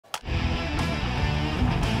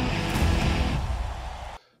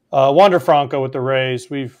Wander Franco with the Rays.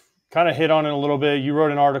 We've kind of hit on it a little bit. You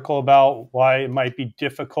wrote an article about why it might be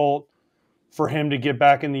difficult for him to get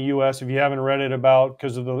back in the U.S. If you haven't read it, about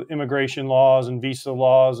because of the immigration laws and visa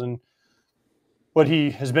laws and what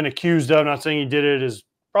he has been accused of. Not saying he did it, is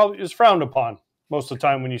frowned upon most of the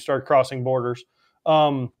time when you start crossing borders.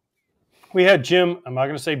 We had Jim, I'm not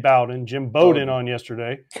going to say Bowden, Jim Bowden on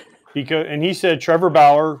yesterday, and he said Trevor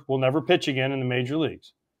Bauer will never pitch again in the major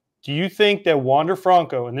leagues. Do you think that Wander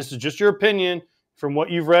Franco, and this is just your opinion from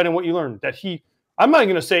what you've read and what you learned, that I'm not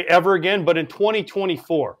going to say ever again, but in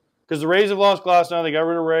 2024, because the Rays have lost Glass now, they got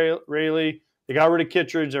rid of Rayleigh, they got rid of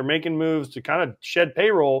Kittredge, they're making moves to kind of shed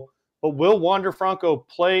payroll, but will Wander Franco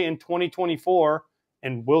play in 2024,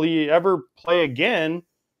 and will he ever play again?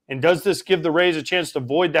 And does this give the Rays a chance to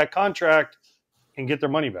void that contract and get their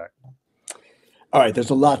money back? All right, there's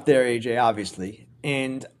a lot there, AJ, obviously.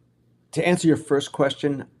 And to answer your first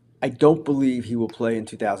question, I don't believe he will play in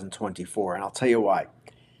 2024, and I'll tell you why.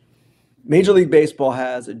 Major League Baseball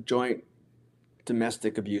has a joint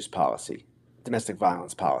domestic abuse policy, domestic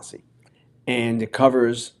violence policy, and it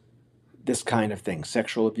covers this kind of thing,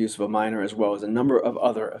 sexual abuse of a minor, as well as a number of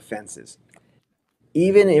other offenses.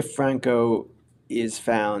 Even if Franco is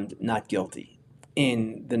found not guilty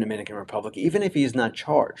in the Dominican Republic, even if he is not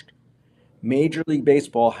charged, Major League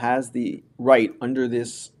Baseball has the right under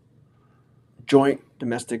this joint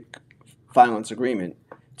domestic violence agreement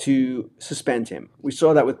to suspend him. We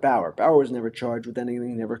saw that with Bauer. Bauer was never charged with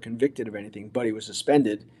anything, never convicted of anything, but he was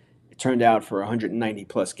suspended, it turned out, for 190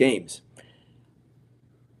 plus games.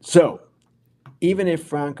 So even if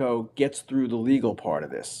Franco gets through the legal part of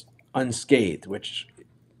this unscathed, which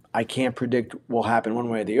I can't predict will happen one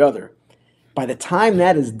way or the other, by the time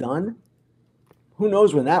that is done, who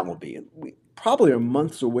knows when that will be? We probably are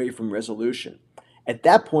months away from resolution. At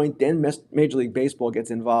that point, then Major League Baseball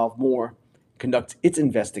gets involved more, conducts its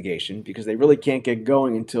investigation, because they really can't get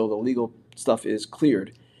going until the legal stuff is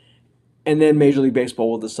cleared. And then Major League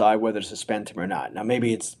Baseball will decide whether to suspend him or not. Now,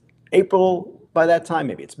 maybe it's April by that time,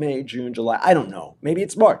 maybe it's May, June, July, I don't know. Maybe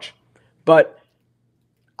it's March. But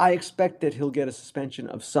I expect that he'll get a suspension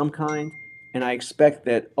of some kind, and I expect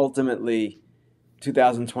that ultimately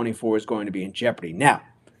 2024 is going to be in jeopardy. Now,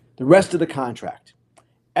 the rest of the contract.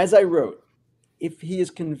 As I wrote, if he is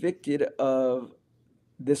convicted of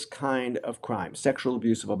this kind of crime, sexual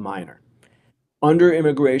abuse of a minor, under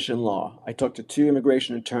immigration law, I talked to 2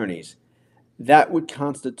 immigration attorneys, that would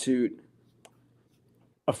constitute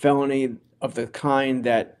a felony of the kind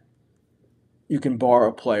that you can bar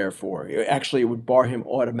a player for. Actually, it would bar him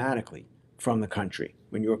automatically from the country.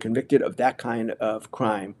 When you're convicted of that kind of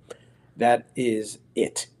crime, that is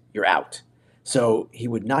it. You're out. So he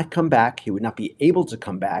would not come back. He would not be able to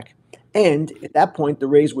come back. And at that point, the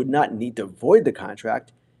Rays would not need to void the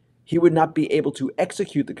contract. He would not be able to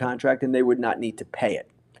execute the contract, and they would not need to pay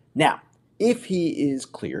it. Now, if he is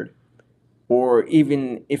cleared, or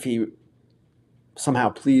even if he somehow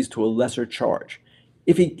pleads to a lesser charge,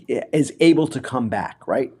 if he is able to come back,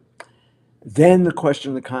 right, then the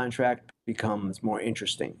question of the contract becomes more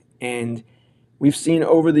interesting. And we've seen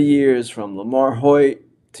over the years, from Lamar Hoyt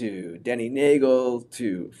to Denny Nagel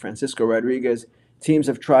to Francisco Rodriguez, teams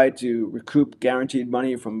have tried to recoup guaranteed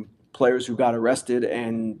money from players who got arrested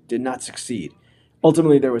and did not succeed.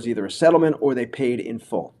 Ultimately, there was either a settlement or they paid in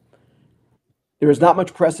full. There is not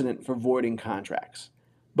much precedent for voiding contracts.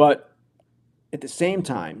 But at the same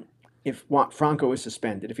time, if Franco is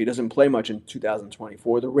suspended, if he doesn't play much in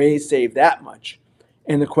 2024, the Rays save that much.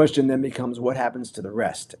 And the question then becomes, what happens to the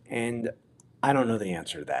rest? And I don't know the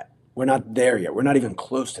answer to that. We're not there yet. We're not even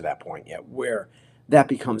close to that point yet where that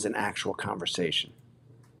becomes an actual conversation.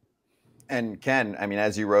 And Ken, I mean,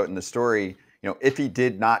 as you wrote in the story, if he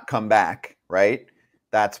did not come back, right,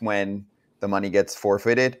 that's when the money gets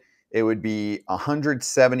forfeited. It would be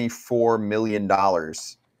 $174 million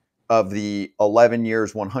of the 11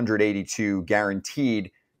 years, 182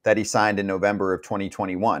 guaranteed that he signed in November of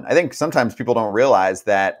 2021. I think sometimes people don't realize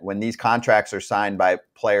that when these contracts are signed by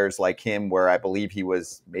players like him, where I believe he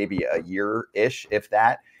was maybe a year-ish, if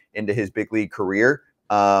that, into his big league career,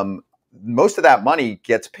 most of that money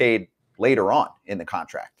gets paid later on in the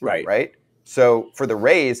contract. Right. So for the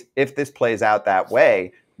Rays, if this plays out that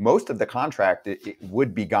way, most of the contract it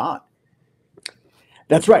would be gone.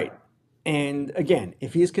 That's right. And again,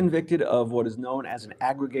 if he is convicted of what is known as an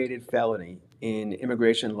aggregated felony in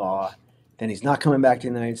immigration law, then he's not coming back to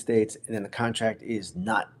the United States, and then the contract is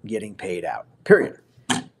not getting paid out, period.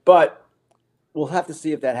 But we'll have to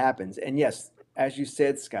see if that happens. And yes, as you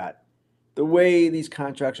said, Scott, the way these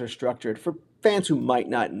contracts are structured, for fans who might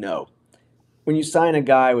not know, when you sign a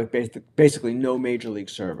guy with basically no major league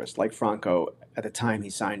service, like Franco at the time he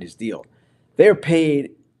signed his deal. They are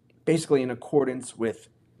paid basically in accordance with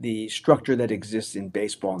the structure that exists in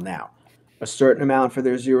baseball now. A certain amount for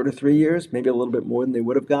their 0 to 3 years, maybe a little bit more than they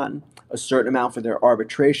would have gotten. A certain amount for their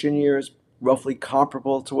arbitration years, roughly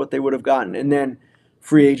comparable to what they would have gotten. And then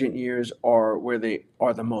free agent years are where they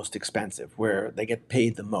are the most expensive, where they get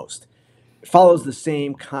paid the most. It follows the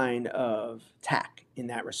same kind of tack in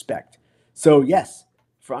that respect. So, yes,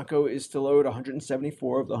 Franco is still owed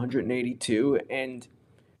 174 of the 182, and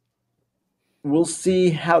we'll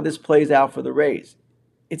see how this plays out for the Rays.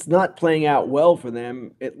 It's not playing out well for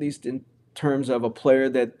them, at least in terms of a player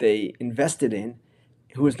that they invested in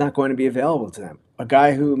who is not going to be available to them. A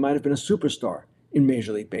guy who might have been a superstar in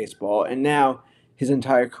Major League Baseball, and now his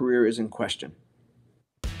entire career is in question.